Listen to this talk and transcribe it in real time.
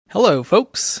Hello,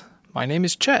 folks. My name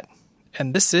is Chet,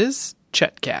 and this is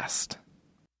Chetcast.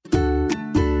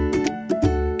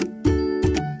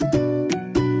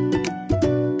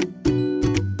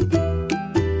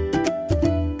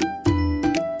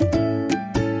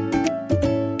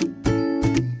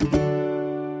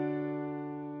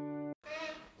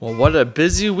 Well, what a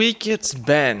busy week it's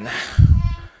been.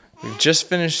 We've just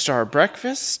finished our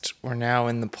breakfast. We're now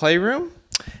in the playroom.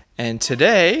 And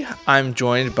today, I'm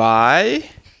joined by...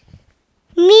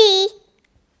 Me.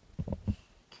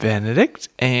 Benedict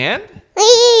and...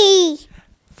 Me.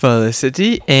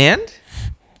 Felicity and...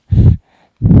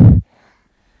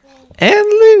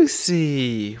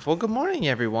 Lucy. Well, good morning,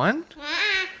 everyone.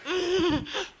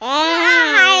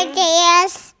 Hi,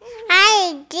 dears.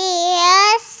 Hi,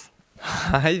 dears.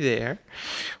 Hi there.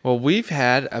 Well, we've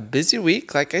had a busy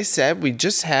week. Like I said, we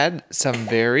just had some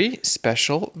very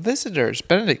special visitors.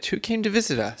 Benedict, who came to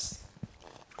visit us?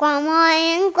 Grandma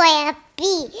and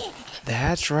Grampy.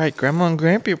 That's right. Grandma and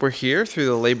Grampy were here through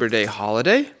the Labor Day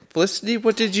holiday. Felicity,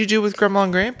 what did you do with Grandma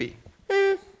and Grampy?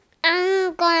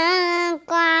 I'm going to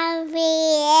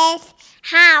Grampy's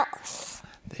house.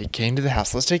 They came to the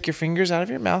house. Let's take your fingers out of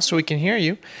your mouth so we can hear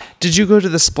you. Did you go to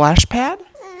the splash pad?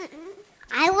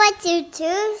 I went to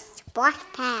 2 splash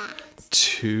pads.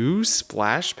 2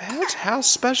 splash pads? How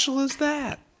special is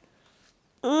that?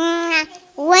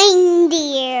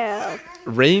 Reindeer.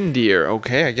 Reindeer.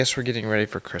 Okay, I guess we're getting ready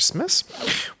for Christmas.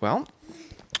 Well,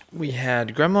 we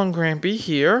had Grandma and Grampy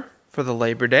here for the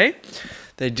Labor Day.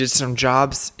 They did some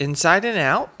jobs inside and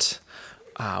out.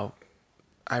 I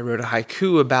wrote a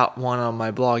haiku about one on my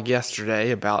blog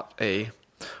yesterday about a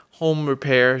home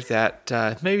repair that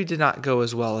maybe did not go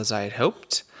as well as I had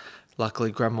hoped.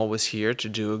 Luckily, Grandma was here to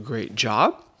do a great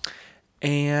job.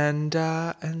 And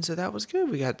so that was good.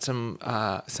 We got some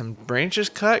branches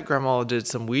cut. Grandma did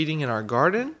some weeding in our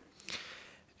garden,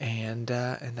 and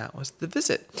that was the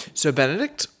visit. So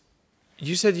Benedict,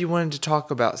 you said you wanted to talk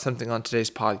about something on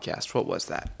today's podcast. What was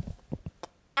that?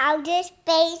 Outer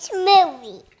space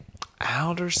movie.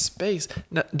 Outer space.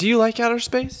 Now, do you like outer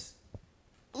space?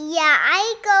 Yeah,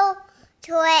 I go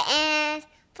to it, and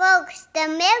folks, the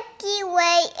Milky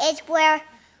Way is where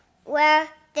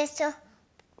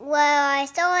our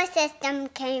solar system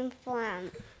came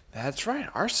from. That's right.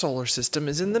 Our solar system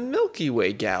is in the Milky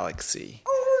Way galaxy.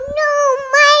 Oh no,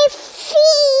 my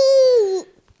feet!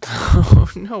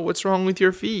 Oh no, what's wrong with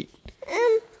your feet?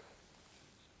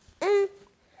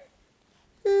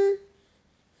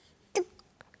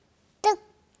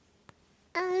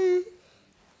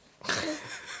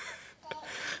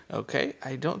 Okay,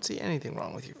 I don't see anything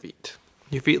wrong with your feet.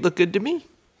 Your feet look good to me.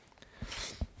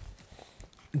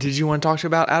 Did you want to talk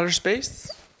about outer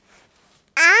space?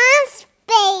 A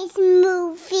space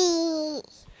movie.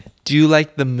 Do you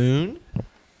like the moon?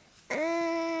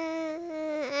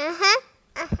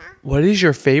 What is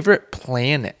your favorite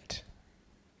planet?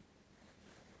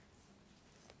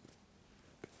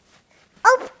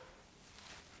 Oh,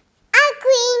 I'm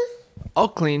green. All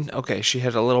clean. Okay, she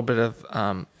had a little bit of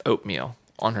oatmeal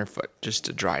on her foot, just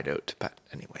a dried oat. But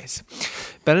anyways,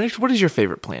 Benedict, what is your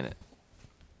favorite planet?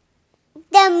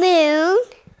 The moon.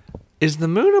 Is the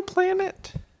moon a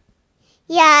planet?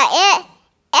 Yeah,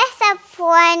 it's a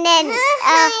planet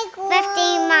 50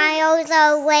 miles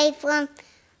away from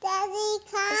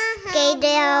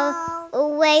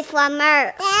away from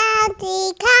Earth.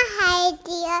 Daddy, hi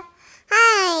dear.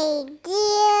 Hi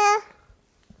dear.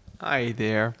 Hi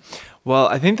there. Well,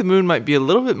 I think the moon might be a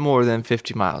little bit more than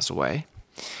 50 miles away.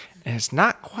 And it's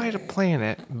not quite a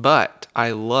planet, but I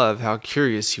love how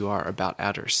curious you are about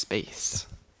outer space.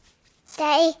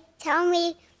 Daddy, tell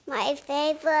me my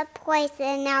favorite place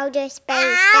in outer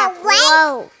space that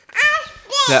floats.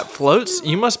 That floats?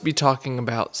 You must be talking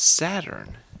about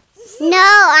Saturn.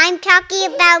 No, I'm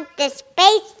talking about the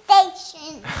space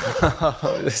station.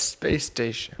 The space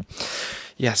station.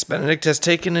 Yes, Benedict has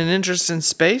taken an interest in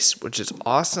space, which is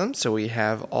awesome. So we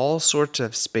have all sorts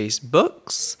of space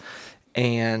books.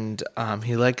 And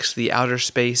he likes the outer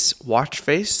space watch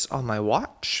face on my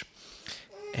watch.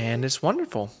 And it's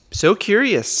wonderful. So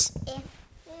curious.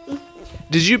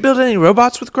 Did you build any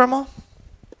robots with Grandma?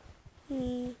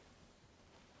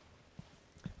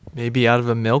 Maybe out of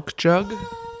a milk jug?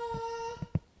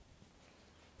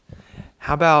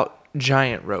 How about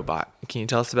Giant Robot? Can you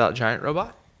tell us about Giant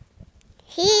Robot?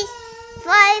 He's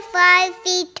 45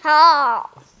 feet tall.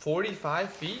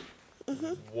 45 feet?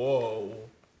 Mm-hmm. Whoa.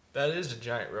 That is a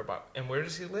giant robot. And where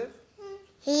does he live?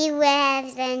 He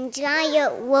lives in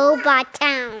Giant Robot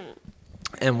Town.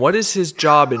 And what is his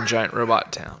job in Giant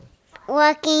Robot Town?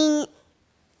 Working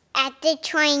at the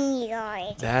train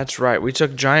yard. That's right. We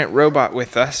took Giant Robot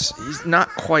with us. He's not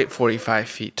quite 45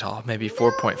 feet tall, maybe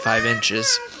 4.5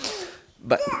 inches.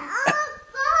 But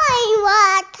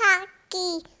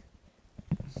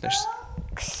there's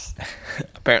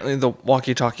apparently the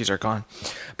walkie-talkies are gone.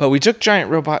 But we took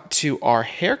Giant Robot to our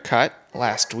haircut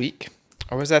last week.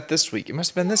 Or was that this week? It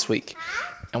must have been this week.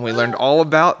 And we learned all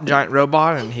about Giant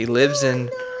Robot, and he lives in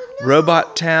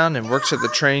Robot Town and works at the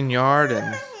train yard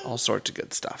and all sorts of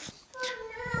good stuff.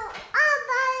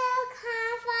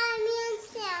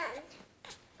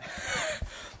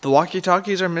 The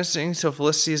walkie-talkies are missing, so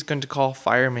Felicity is going to call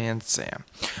Fireman Sam.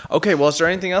 Okay, well, is there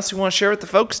anything else you want to share with the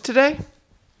folks today?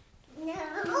 No.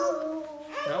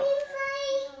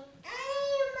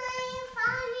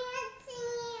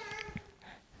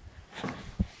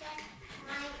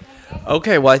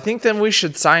 Okay, well, I think then we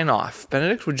should sign off.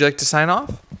 Benedict, would you like to sign off?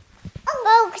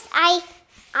 Folks, I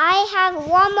have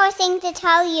one more thing to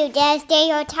tell you. There's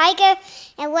Dale Tiger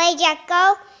and Where Jack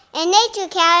Go and Nature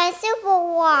Cat and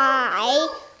Super Y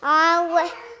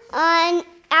on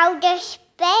outer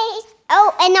space.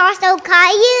 Oh, and also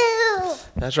Caillou.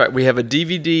 That's right. We have a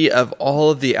DVD of all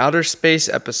of the outer space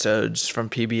episodes from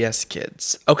PBS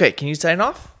Kids. Okay, can you sign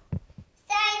off?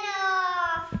 Sign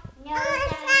off. No,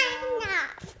 sign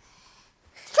off.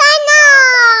 Sign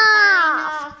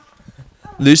off.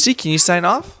 Lucy, can you sign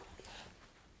off?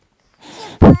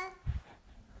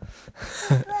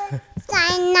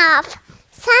 Sign off.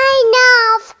 Sign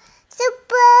off.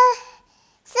 Super.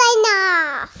 Sign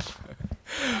off.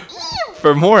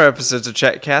 For more episodes of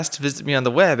Chetcast, visit me on the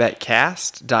web at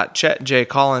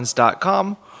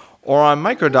cast.chetjcollins.com or on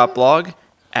micro.blog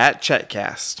at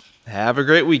Chetcast. Have a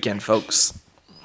great weekend, folks.